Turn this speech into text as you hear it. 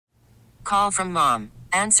Call from mom.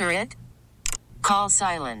 Answer it. Call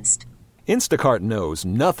silenced. Instacart knows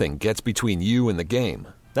nothing gets between you and the game.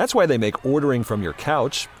 That's why they make ordering from your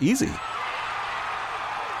couch easy.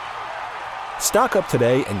 Stock up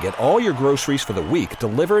today and get all your groceries for the week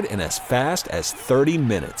delivered in as fast as 30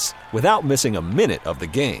 minutes without missing a minute of the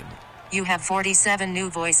game. You have 47 new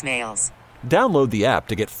voicemails. Download the app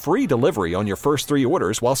to get free delivery on your first 3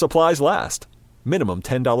 orders while supplies last. Minimum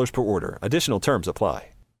 $10 per order. Additional terms apply.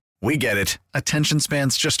 We get it. Attention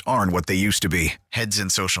spans just aren't what they used to be. Heads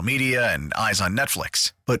in social media and eyes on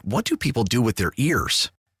Netflix. But what do people do with their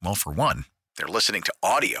ears? Well, for one, they're listening to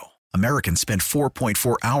audio. Americans spend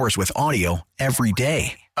 4.4 hours with audio every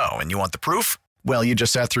day. Oh, and you want the proof? Well, you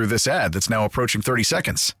just sat through this ad that's now approaching 30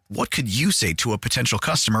 seconds. What could you say to a potential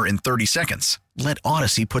customer in 30 seconds? Let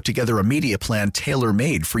Odyssey put together a media plan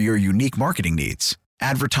tailor-made for your unique marketing needs.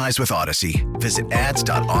 Advertise with Odyssey. Visit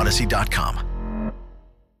ads.odyssey.com.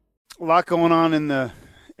 A lot going on in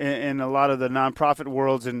a lot of the nonprofit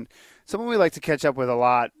worlds, and someone we like to catch up with a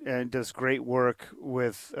lot and does great work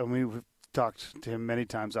with, and we've talked to him many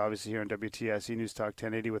times, obviously, here on WTSC News Talk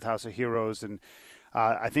 1080 with House of Heroes, and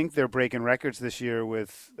I think they're breaking records this year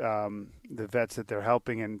with the vets that they're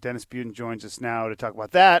helping, and Dennis Buden joins us now to talk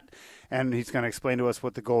about that, and he's going to explain to us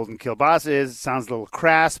what the Golden Kielbasa is. It sounds a little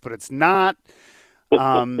crass, but it's not.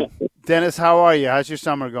 Dennis, how are you? How's your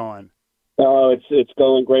summer going? Oh, it's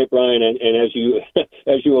going great, Brian. And as you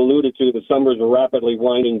alluded to, the summers are rapidly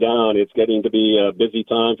winding down. It's getting to be a busy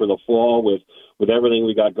time for the fall with everything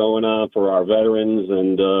we got going on for our veterans,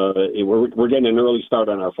 and we're getting an early start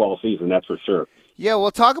on our fall season. That's for sure. Yeah, well,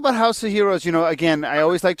 talk about House of Heroes. You know, again, I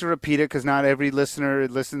always like to repeat it because not every listener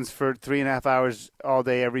listens for 3.5 hours all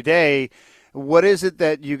day, every day. What is it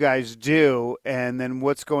that you guys do, and then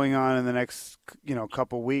what's going on in the next,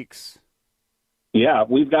 couple weeks? Yeah,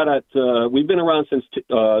 we've been around since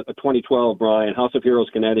 2012, Brian. House of Heroes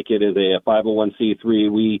Connecticut is a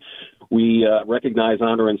 501c3. We recognize,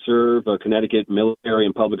 honor, and serve Connecticut military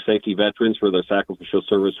and public safety veterans for their sacrificial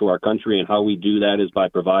service to our country, and how we do that is by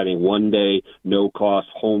providing one-day, no-cost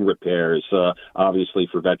home repairs, obviously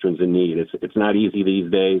for veterans in need. It's not easy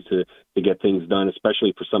these days to get things done,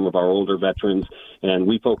 especially for some of our older veterans, and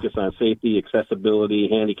we focus on safety, accessibility,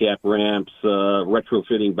 handicap ramps,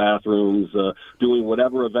 retrofitting bathrooms, doing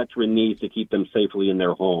whatever a veteran needs to keep them safely in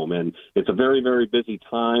their home. And it's a very, very busy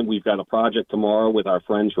time. We've got a project tomorrow with our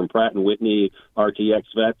friends from Pratt & Whitney, RTX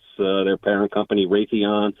Vets, their parent company,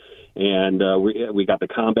 Raytheon. And we got the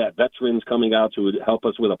combat veterans coming out to help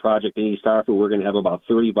us with a project in East Hartford. We're going to have about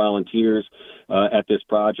 30 volunteers at this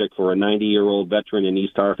project for a 90-year-old veteran in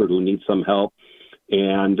East Hartford who needs some help.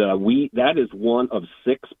 And that is one of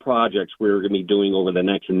 6 projects we're going to be doing over the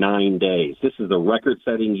next 9 days. This is a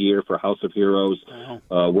record-setting year for House of Heroes.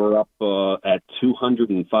 Wow. We're up at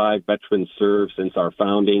 205 veterans served since our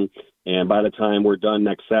founding. And by the time we're done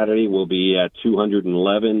next Saturday, we'll be at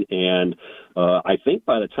 211. And I think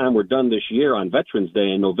by the time we're done this year on Veterans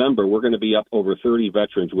Day in November, we're going to be up over 30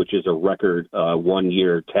 veterans, which is a record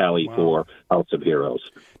one-year tally for House of Heroes.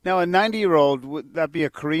 Now, a 90-year-old, would that be a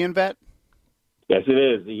Korean vet? Yes, it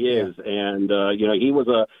is. He is, and he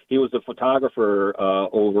was a photographer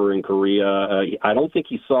over in Korea. I don't think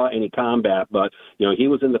he saw any combat, but he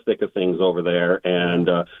was in the thick of things over there. And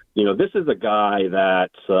this is a guy that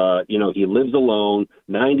he lives alone,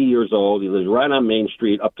 90 years old. He lives right on Main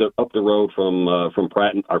Street, up the road from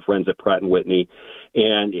Pratt, our friends at Pratt & Whitney.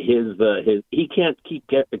 And he can't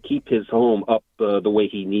keep his home up the way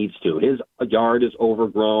he needs to. His yard is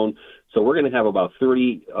overgrown. So we're going to have about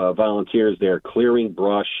 30 volunteers there clearing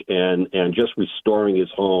brush and just restoring his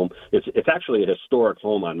home. It's actually a historic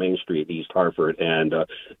home on Main Street, East Hartford, and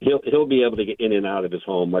he'll be able to get in and out of his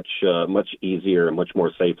home much easier and much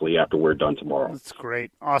more safely after we're done tomorrow. That's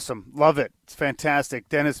great. Awesome. Love it. It's fantastic.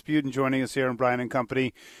 Dennis Buden joining us here on Brian &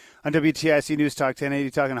 Company on WTIC News Talk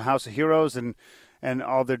 1080, talking to House of Heroes and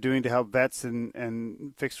all they're doing to help vets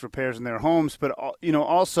and fix repairs in their homes. But,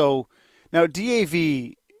 also, now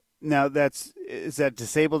DAV, now is that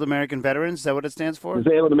Disabled American Veterans? Is that what it stands for?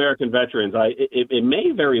 Disabled American Veterans. It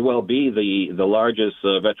may very well be the largest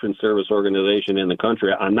veteran service organization in the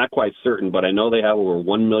country. I'm not quite certain, but I know they have over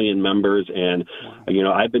 1 million members. And,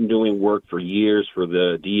 I've been doing work for years for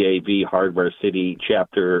the DAV Hardware City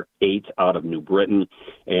Chapter 8 out of New Britain.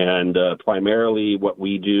 And primarily what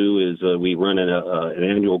we do is we run an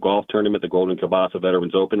annual golf tournament, the Golden Kielbasa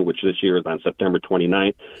Veterans Open, which this year is on September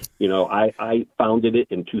 29th. I founded it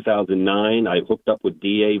in 2009. I hooked up with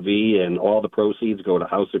DAV, and all the proceeds go to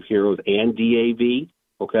House of Heroes and DAV.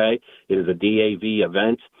 Okay, it is a DAV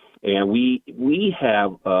event. And we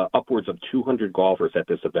have upwards of 200 golfers at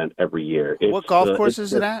this event every year. What golf course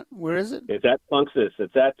is it at? Where is it? It's at Tunxus.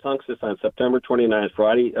 It's at Tunxus on September 29th,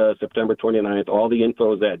 Friday, September 29th. All the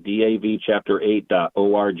info is at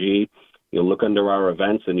davchapter8.org. You'll look under our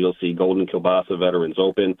events and you'll see Golden Kielbasa Veterans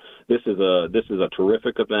Open. This is a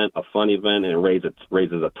terrific event, a fun event, and it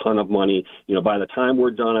raises a ton of money. By the time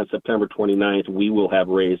we're done on September 29th, we will have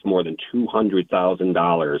raised more than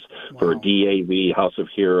 $200,000 for DAV, House of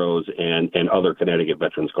Heroes, and other Connecticut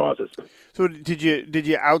veterans causes. So did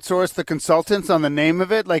you outsource the consultants on the name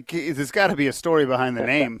of it? Like, there's got to be a story behind the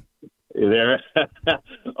name. There,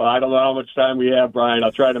 I don't know how much time we have, Brian.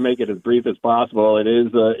 I'll try to make it as brief as possible. It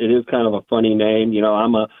is kind of a funny name.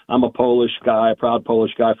 I'm a Polish guy, a proud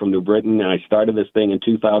Polish guy from New Britain, and I started this thing in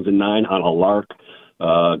 2009 on a lark.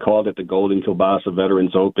 Called it the Golden Kielbasa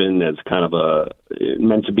Veterans Open as kind of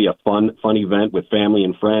meant to be a fun event with family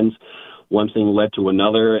and friends. One thing led to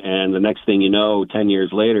another, and the next thing you know, 10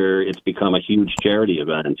 years later, it's become a huge charity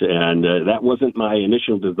event. And that wasn't my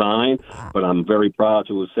initial design, but I'm very proud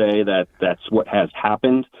to say that that's what has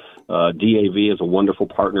happened. DAV is a wonderful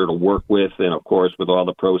partner to work with, and of course, with all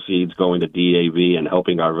the proceeds going to DAV and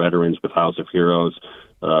helping our veterans with House of Heroes,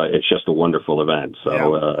 it's just a wonderful event.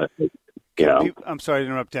 So, yeah. I'm sorry to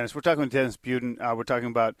interrupt, Dennis. We're talking with Dennis Buden. We're talking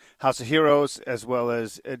about House of Heroes as well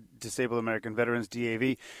as Disabled American Veterans,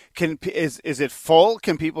 DAV. Is it full?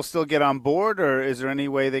 Can people still get on board, or is there any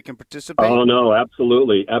way they can participate? Oh, no,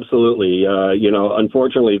 absolutely. Unfortunately,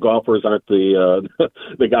 golfers aren't the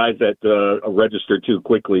the guys that register too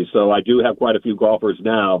quickly. So I do have quite a few golfers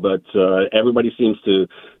now, but everybody seems to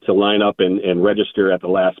line up and register at the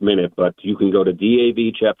last minute. But you can go to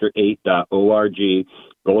davchapter8.org.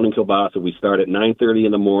 Golden Kielbasa, we start at 9:30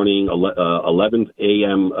 in the morning, 11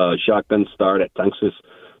 a.m. Shotgun start at Tunxus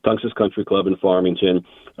Country Club in Farmington.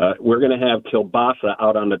 We're going to have Kielbasa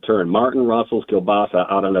out on the turn. Martin Russell's Kielbasa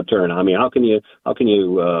out on the turn. I mean, how can you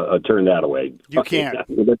turn that away? You can't.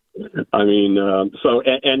 I mean,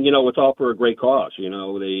 it's all for a great cause.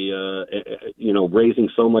 Raising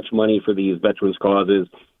so much money for these veterans causes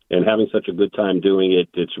and having such a good time doing it,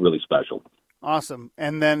 it's really special. Awesome.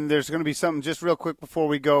 And then there's going to be something, just real quick before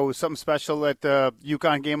we go, something special at the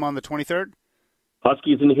UConn game on the 23rd?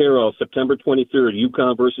 Huskies and Heroes, September 23rd,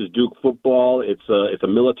 UConn versus Duke football. It's a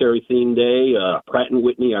military-themed day. Pratt &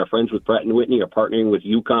 Whitney, our friends with Pratt & Whitney are partnering with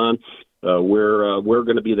UConn. We're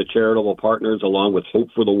going to be the charitable partners along with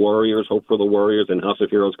Hope for the Warriors. Hope for the Warriors and House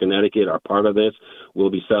of Heroes Connecticut are part of this.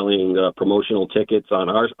 We'll be selling promotional tickets on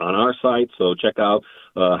our site, so check out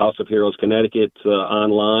House of Heroes Connecticut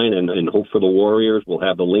online and Hope for the Warriors. We'll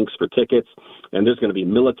have the links for tickets. And there's going to be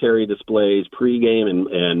military displays, pregame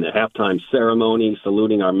and halftime ceremony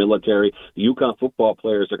saluting our military. The UConn football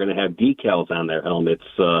players are going to have decals on their helmets,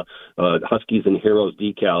 Huskies and Heroes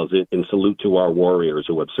decals in salute to our warriors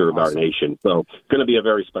who have served our nation. So it's going to be a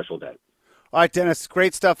very special day. All right, Dennis,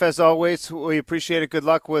 great stuff as always. We appreciate it. Good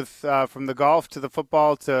luck with from the golf to the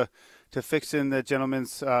football to fixing the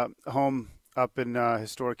gentleman's home up in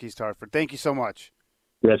historic East Hartford. Thank you so much.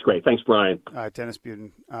 That's great. Thanks, Brian. Dennis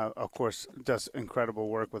Buden, of course, does incredible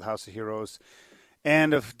work with House of Heroes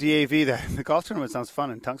and of DAV. The golf tournament sounds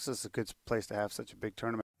fun, and Tunxus is a good place to have such a big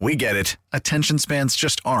tournament. We get it. Attention spans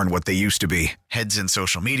just aren't what they used to be. Heads in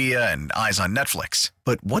social media and eyes on Netflix.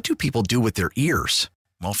 But what do people do with their ears?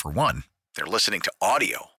 Well, for one, they're listening to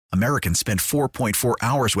audio. Americans spend 4.4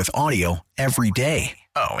 hours with audio every day.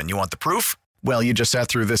 Oh, and you want the proof? Well, you just sat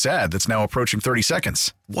through this ad that's now approaching 30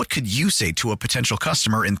 seconds. What could you say to a potential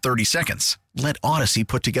customer in 30 seconds? Let Odyssey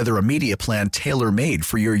put together a media plan tailor-made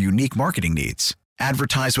for your unique marketing needs.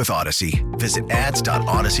 Advertise with Odyssey. Visit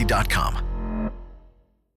ads.odyssey.com.